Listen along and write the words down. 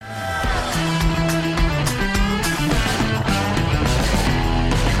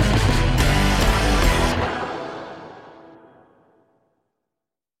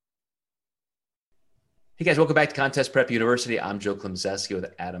Hey guys, welcome back to Contest Prep University. I'm Joe Klemczewski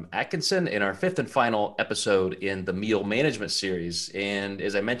with Adam Atkinson in our fifth and final episode in the meal management series. And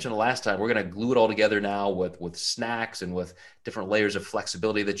as I mentioned last time, we're going to glue it all together now with snacks and with different layers of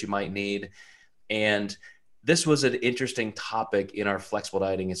flexibility that you might need. And this was an interesting topic in our Flexible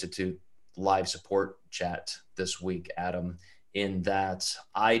Dieting Institute live support chat this week, Adam, in that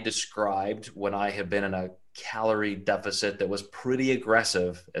I described when I have been in a calorie deficit that was pretty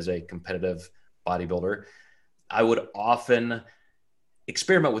aggressive as a competitive bodybuilder. I would often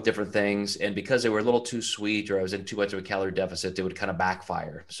experiment with different things. And because they were a little too sweet or I was in too much of a calorie deficit, they would kind of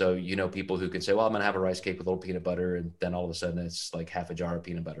backfire. So, people who can say, well, I'm going to have a rice cake with a little peanut butter. And then all of a sudden it's like half a jar of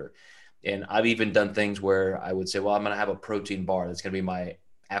peanut butter. And I've even done things where I would say, well, I'm going to have a protein bar. That's going to be my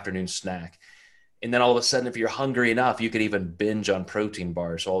afternoon snack. And then all of a sudden, if you're hungry enough, you could even binge on protein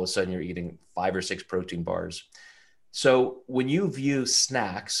bars. So all of a sudden you're eating 5 or 6 protein bars. So when you view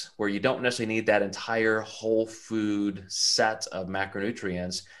snacks where you don't necessarily need that entire whole food set of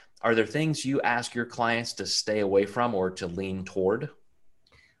macronutrients, are there things you ask your clients to stay away from or to lean toward?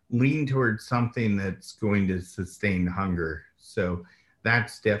 Lean towards something that's going to sustain hunger. So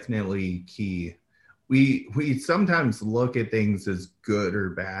that's definitely key. We sometimes look at things as good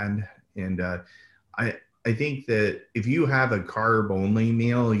or bad, and I think that if you have a carb only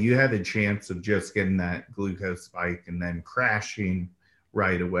meal, you have a chance of just getting that glucose spike and then crashing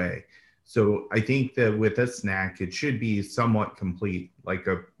right away. So I think that with a snack, it should be somewhat complete, like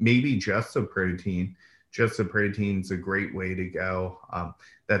maybe just a protein. Just a protein is a great way to go.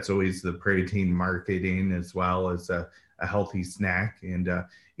 That's always the protein marketing as well as a healthy snack. And,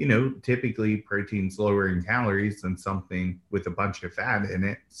 typically protein's lower in calories than something with a bunch of fat in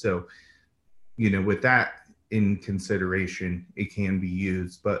it. So, with that in consideration, it can be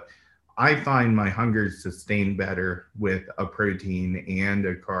used. But I find my hunger sustained better with a protein and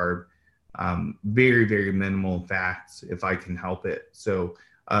a carb, very, very minimal fats if I can help it. So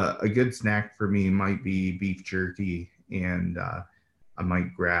a good snack for me might be beef jerky, and I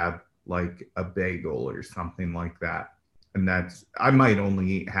might grab like a bagel or something like that. And I might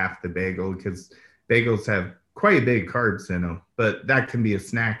only eat half the bagel because bagels have quite a big carbs in them, but that can be a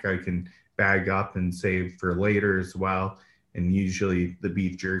snack I can bag up and save for later as well. And usually the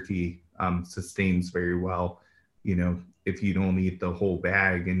beef jerky sustains very well. If you don't eat the whole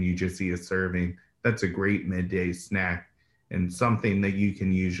bag and you just eat a serving, that's a great midday snack and something that you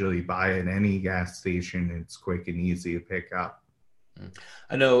can usually buy at any gas station. It's quick and easy to pick up.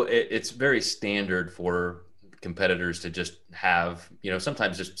 I know it's very standard for competitors to just have,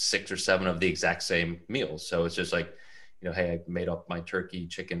 sometimes just 6 or 7 of the exact same meals. So it's just like, hey, I made up my turkey,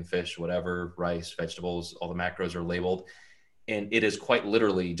 chicken, fish, whatever, rice, vegetables, all the macros are labeled. And it is quite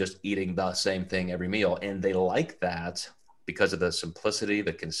literally just eating the same thing every meal. And they like that because of the simplicity,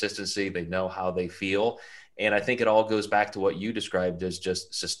 the consistency, they know how they feel. And I think it all goes back to what you described as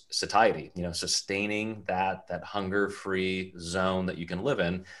just satiety, sustaining that hunger-free zone that you can live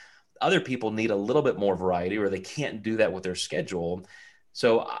in. Other people need a little bit more variety or they can't do that with their schedule.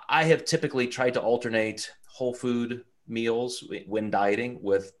 So I have typically tried to alternate whole food meals when dieting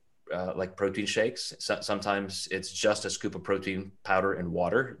with like protein shakes. Sometimes it's just a scoop of protein powder and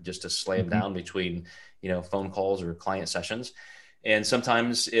water just to slam Mm-hmm. down between, phone calls or client sessions. And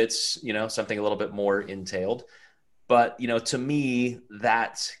sometimes it's, something a little bit more entailed. But, to me,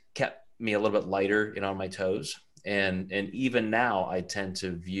 that kept me a little bit lighter, on my toes. And even now I tend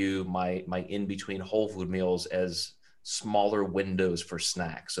to view my in-between whole food meals as smaller windows for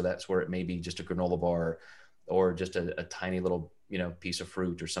snacks. So that's where it may be just a granola bar or just a tiny little, piece of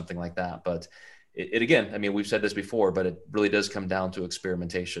fruit or something like that. But it again, I mean, we've said this before, but it really does come down to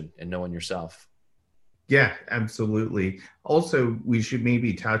experimentation and knowing yourself. Yeah, absolutely. Also, we should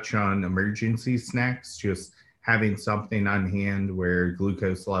maybe touch on emergency snacks, just having something on hand where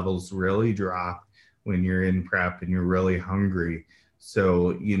glucose levels really drop when you're in prep and you're really hungry.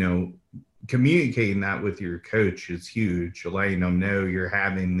 So, communicating that with your coach is huge, letting them know you're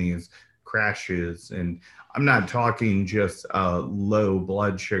having these crashes. And I'm not talking just lower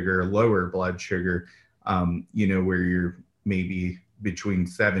blood sugar, where you're maybe between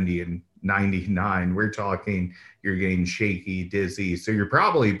 70 and 99. We're talking you're getting shaky, dizzy. So you're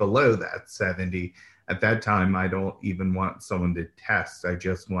probably below that 70. At that time, I don't even want someone to test. I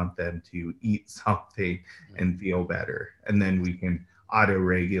just want them to eat something and feel better. And then we can auto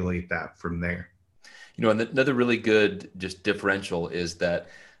regulate that from there. And another really good just differential is that,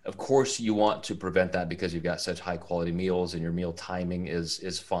 of course, you want to prevent that because you've got such high quality meals and your meal timing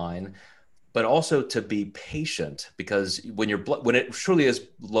is fine, but also to be patient because when it truly is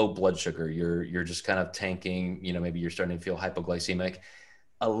low blood sugar, you're just kind of tanking, maybe you're starting to feel hypoglycemic.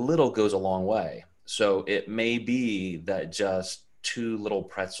 A little goes a long way. So it may be that just two little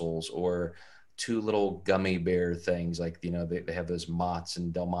pretzels or two little gummy bear things, like, they have those Mott's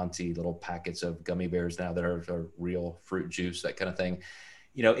and Del Monte little packets of gummy bears now that are real fruit juice, that kind of thing.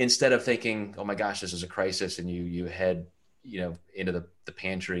 Instead of thinking, oh my gosh, this is a crisis, and you head, into the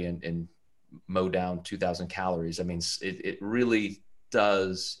pantry and mow down 2,000 calories. I mean, it really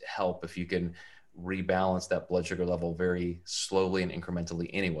does help if you can rebalance that blood sugar level very slowly and incrementally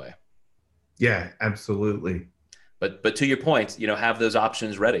anyway. Yeah, absolutely. But to your point, have those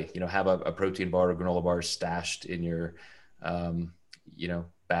options ready. Have a protein bar or granola bar stashed in your,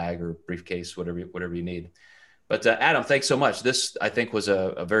 bag or briefcase, whatever you need. But Adam, thanks so much. This, I think, was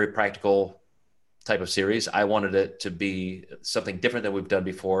a very practical type of series. I wanted it to be something different than we've done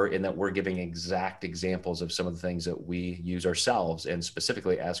before, in that we're giving exact examples of some of the things that we use ourselves and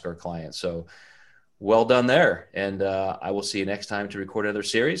specifically ask our clients. So well done there. And I will see you next time to record another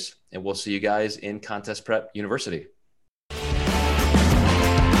series. And we'll see you guys in Contest Prep University.